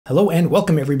Hello and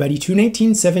welcome everybody to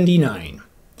 1979.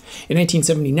 In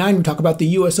 1979 we talk about the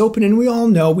US Open, and we all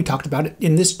know, we talked about it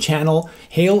in this channel,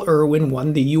 Hale Irwin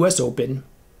won the US Open.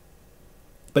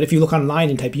 But if you look online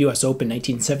and type US Open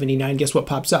 1979, guess what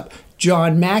pops up?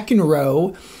 John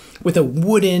McEnroe with a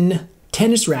wooden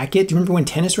tennis racket. Do you remember when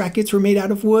tennis rackets were made out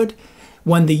of wood?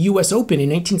 Won the US Open in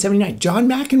 1979. John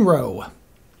McEnroe.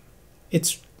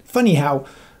 It's funny how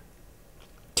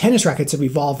tennis rackets have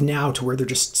evolved now to where they're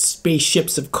just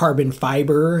spaceships of carbon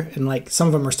fiber, and like some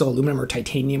of them are still aluminum or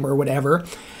titanium or whatever,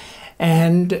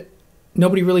 and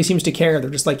nobody really seems to care. They're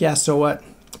just like, yeah, so what?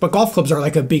 But golf clubs are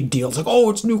like a big deal. It's like,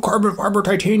 oh, it's new carbon fiber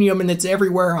titanium and it's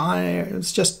everywhere.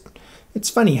 It's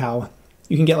funny how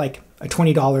you can get like a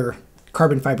 $20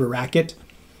 carbon fiber racket,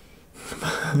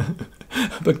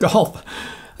 but golf,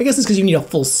 I guess it's because you need a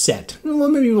full set. Well,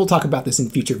 maybe we'll talk about this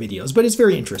in future videos, but it's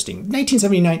very interesting.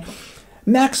 1979.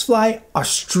 Maxfli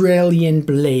Australian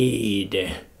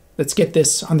blade. Let's get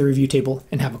this on the review table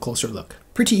and have a closer look.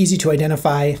 Pretty easy to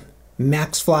identify.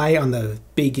 Maxfli on the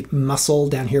big muscle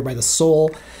down here by the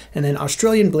sole, and then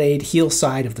Australian blade, heel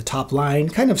side of the top line.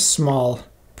 Kind of small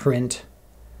print,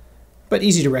 but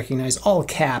easy to recognize. All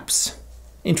caps,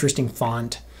 interesting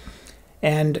font,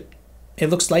 and it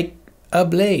looks like a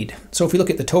blade. So if we look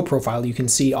at the toe profile, you can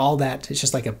see all that. It's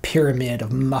just like a pyramid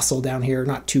of muscle down here,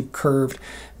 not too curved,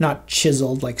 not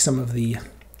chiseled like some of the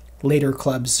later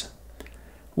clubs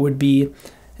would be.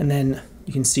 And then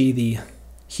you can see the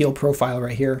heel profile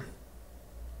right here.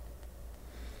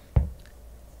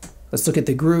 Let's look at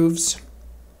the grooves.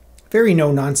 Very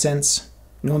no nonsense,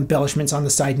 no embellishments on the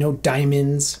side, no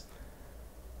diamonds,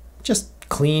 just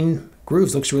clean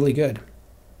grooves. Looks really good.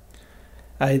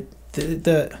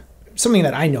 Something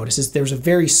that I noticed is there's a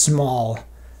very small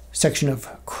section of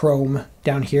chrome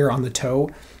down here on the toe.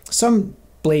 Some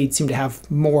blades seem to have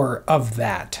more of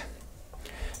that.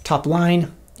 Top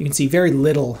line, you can see very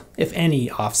little, if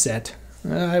any, offset.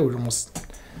 I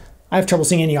have trouble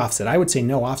seeing any offset. I would say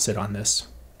no offset on this.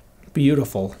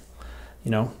 Beautiful.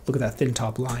 You know, look at that thin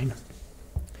top line.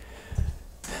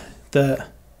 The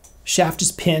shaft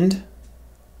is pinned.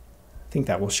 I think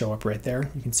that will show up right there.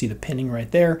 You can see the pinning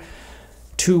right there.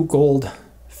 Two gold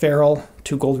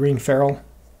ring ferrule.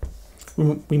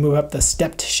 We move up the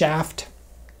stepped shaft.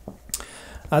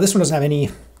 This one doesn't have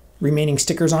any remaining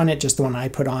stickers on it, just the one I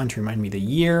put on to remind me the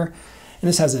year. And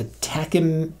this has a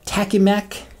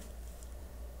Takimak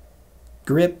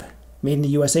grip, made in the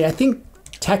USA. I think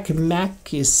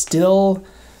Takimak is still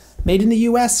made in the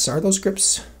US. Are those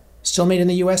grips still made in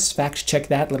the US? Fact check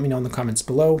that. Let me know in the comments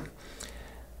below.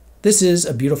 This is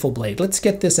a beautiful blade. Let's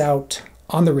get this out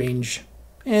on the range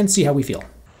and see how we feel.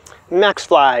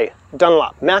 Maxfli,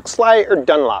 Dunlop. Maxfli or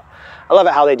Dunlop. I love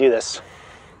it how they do this.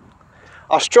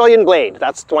 Australian blade.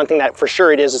 That's the one thing that for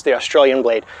sure it is the Australian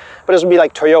blade. But this would be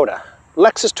like Toyota.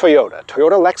 Lexus Toyota.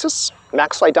 Toyota Lexus?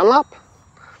 Maxfli Dunlop?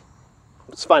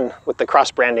 It's fun with the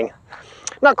cross-branding.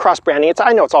 Not cross-branding,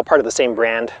 I know it's all part of the same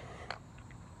brand.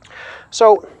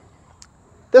 So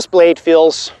this blade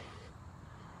feels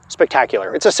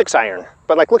spectacular. It's a 6-iron,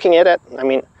 but like looking at it, I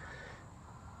mean,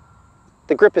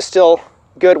 the grip is still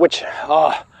good, which,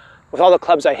 with all the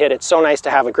clubs I hit, it's so nice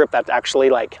to have a grip that actually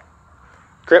like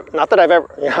grip. Not that I've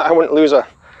ever, I wouldn't lose a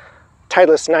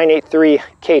Titleist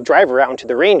 983K driver out into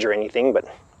the range or anything,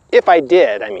 but if I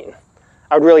did, I mean,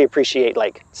 I would really appreciate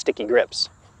like sticky grips.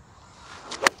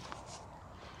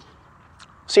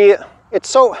 See,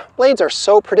 blades are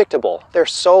so predictable. They're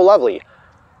so lovely.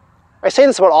 I say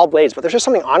this about all blades, but there's just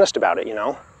something honest about it, you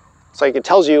know? It's like it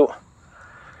tells you,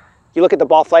 you look at the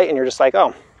ball flight and you're just like,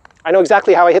 oh, I know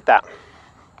exactly how I hit that.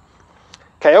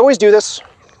 Okay, I always do this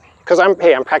because I'm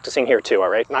practicing here too, all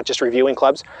right? Not just reviewing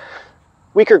clubs.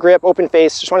 Weaker grip, open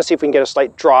face, just want to see if we can get a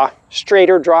slight draw,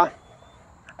 straighter draw.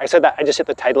 I said that, I just hit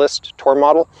the Titleist Tour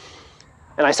model,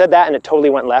 and I said that and it totally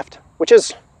went left, which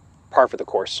is par for the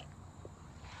course.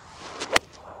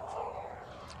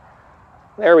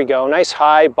 There we go, nice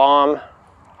high bomb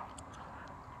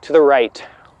to the right.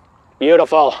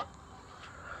 Beautiful.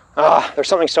 There's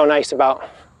something so nice about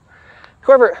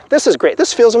whoever, this is great.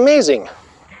 This feels amazing.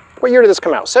 What year did this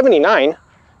come out? 79?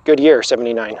 Good year,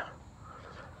 79.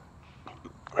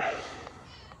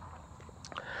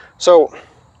 So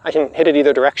I can hit it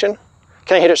either direction.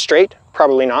 Can I hit it straight?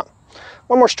 Probably not.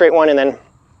 One more straight one and then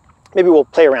maybe we'll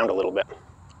play around a little bit.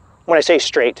 When I say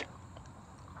straight,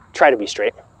 try to be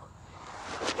straight.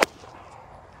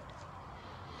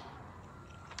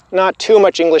 Not too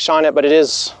much English on it, but it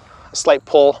is a slight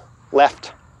pull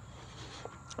left.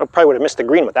 I probably would have missed the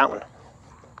green with that one.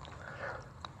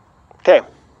 Okay,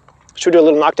 should we do a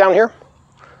little knockdown here?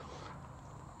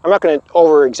 I'm not going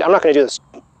to do this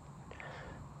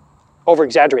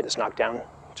over-exaggerate this knockdown.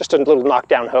 Just a little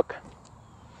knockdown hook.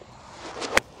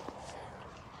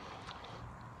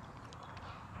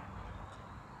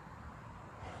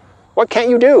 What can't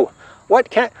you do? What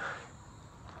can't...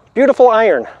 Beautiful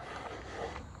iron.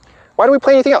 Why do we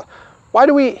play anything else? Why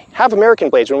do we have American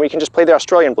blades when we can just play the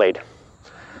Australian blade?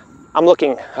 I'm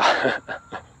looking. I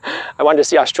wanted to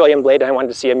see Australian blade, and I wanted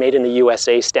to see a made in the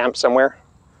USA stamp somewhere.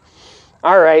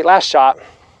 All right, last shot.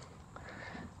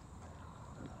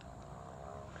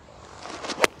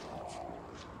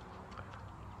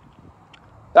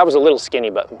 That was a little skinny,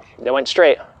 but they went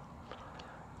straight.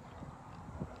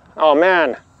 Oh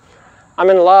man, I'm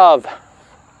in love.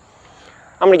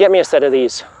 I'm gonna get me a set of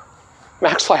these.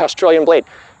 Maxfli Australian blade.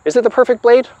 Is it the perfect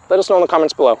blade? Let us know in the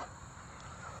comments below.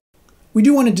 We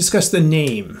do want to discuss the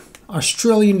name,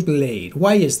 Australian blade.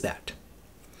 Why is that?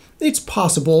 It's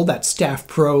possible that staff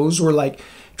pros were like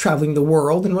traveling the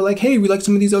world and were like, hey, we like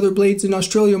some of these other blades in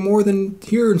Australia more than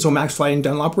here. And so Maxfli and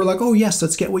Dunlop were like, oh yes,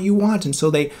 let's get what you want. And so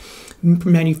they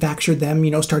manufactured them,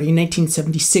 starting in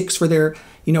 1976 for their,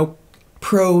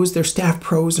 pros, their staff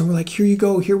pros. And we're like, here you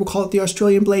go. Here, we'll call it the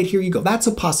Australian blade. Here you go. That's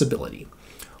a possibility.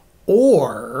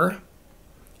 Or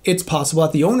it's possible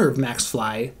that the owner of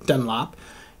Maxfli, Dunlop,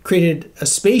 created a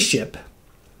spaceship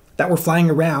that were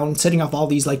flying around, setting off all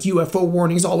these like UFO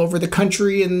warnings all over the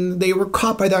country, and they were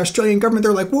caught by the Australian government.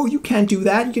 They're like, whoa, you can't do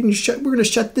that. We're going to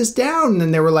shut this down. And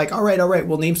then they were like, all right,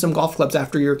 we'll name some golf clubs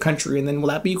after your country, and then will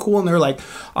that be cool? And they're like,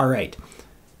 all right,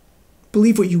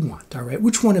 believe what you want, all right?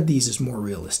 Which one of these is more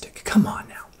realistic? Come on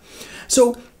now.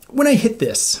 So when I hit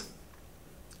this,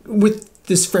 with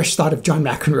this fresh thought of John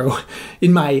McEnroe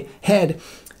in my head,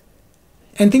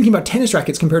 and thinking about tennis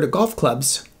rackets compared to golf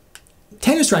clubs,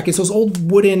 tennis rackets, those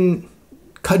old wooden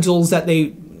cudgels that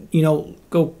they,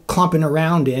 go clomping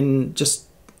around in, just,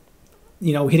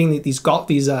 hitting these golf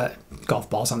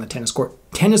balls on the tennis court,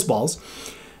 tennis balls,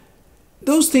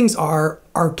 those things are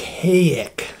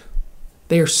archaic.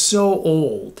 They are so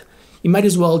old. You might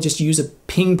as well just use a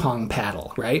ping pong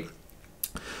paddle, right?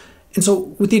 And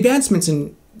so with the advancements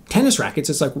in tennis rackets,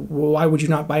 it's like, well, why would you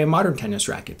not buy a modern tennis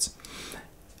rackets?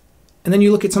 And then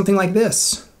you look at something like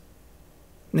this,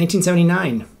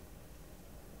 1979.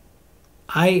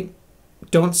 I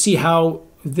don't see how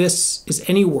this is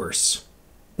any worse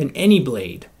than any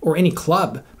blade or any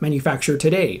club manufactured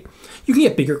today. You can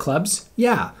get bigger clubs,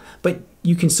 yeah, but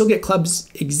you can still get clubs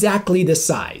exactly this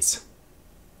size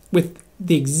with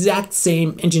the exact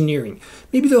same engineering.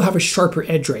 Maybe they'll have a sharper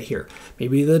edge right here.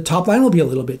 Maybe the top line will be a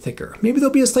little bit thicker. Maybe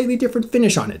there'll be a slightly different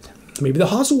finish on it. Maybe the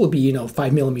hosel will be,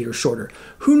 5 millimeters shorter.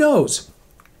 Who knows?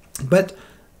 But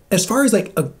as far as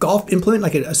like a golf implement,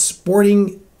 like a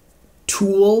sporting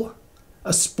tool,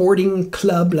 a sporting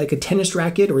club, like a tennis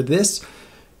racket or this,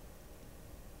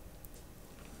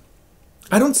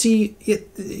 I don't see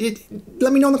it.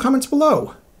 Let me know in the comments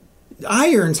below.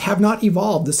 Irons have not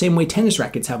evolved the same way tennis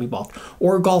rackets have evolved,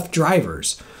 or golf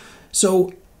drivers.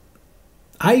 So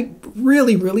I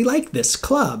really, really like this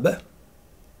club.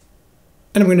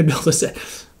 And I'm going to build a set.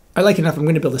 I like it enough, I'm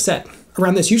going to build a set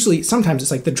around this. Usually, sometimes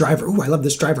it's like the driver. Oh, I love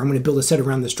this driver. I'm going to build a set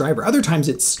around this driver. Other times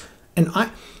it's, like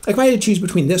if I had to choose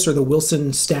between this or the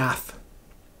Wilson staff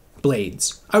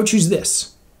blades, I would choose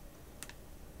this.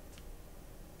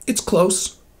 It's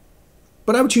close,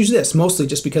 but I would choose this mostly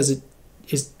just because it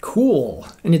is cool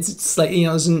and it's like,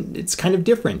 it's kind of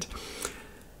different.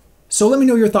 So let me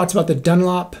know your thoughts about the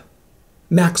Dunlop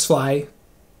Maxfli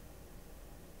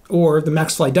or the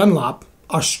Maxfli Dunlop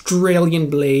Australian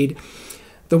blade,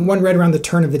 the one right around the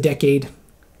turn of the decade,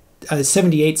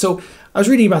 78. So I was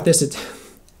reading about this.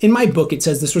 In my book, it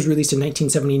says this was released in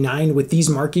 1979 with these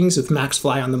markings, with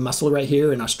Maxfli on the muscle right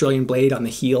here and Australian blade on the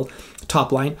heel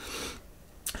top line.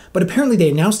 But apparently they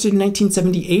announced it in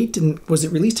 1978, and was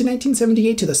it released in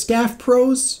 1978 to the staff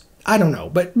pros? I don't know,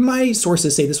 but my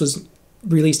sources say this was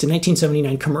released in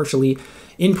 1979 commercially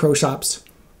in pro shops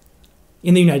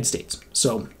in the United States.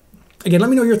 So again, let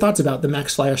me know your thoughts about the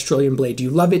Maxfli Australian blade. Do you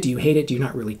love it? Do you hate it? Do you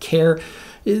not really care?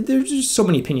 There's just so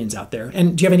many opinions out there.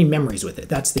 And do you have any memories with it?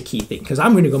 That's the key thing, because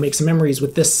I'm going to go make some memories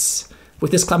with this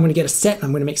club. I'm going to get a set and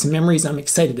I'm going to make some memories. I'm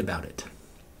excited about it.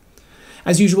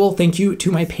 As usual, thank you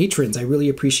to my patrons. I really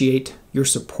appreciate your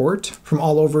support from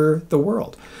all over the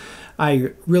world.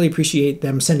 I really appreciate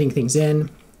them sending things in,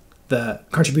 the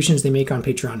contributions they make on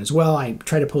Patreon as well. I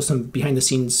try to post some behind the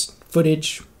scenes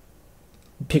footage,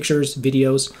 pictures,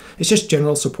 videos. It's just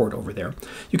general support over there.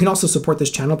 You can also support this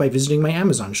channel by visiting my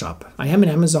Amazon shop. I am an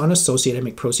Amazon associate. I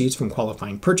make proceeds from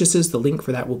qualifying purchases. The link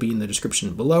for that will be in the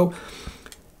description below.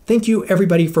 Thank you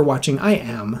everybody for watching. I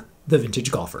am the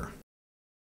Vintage Golfer.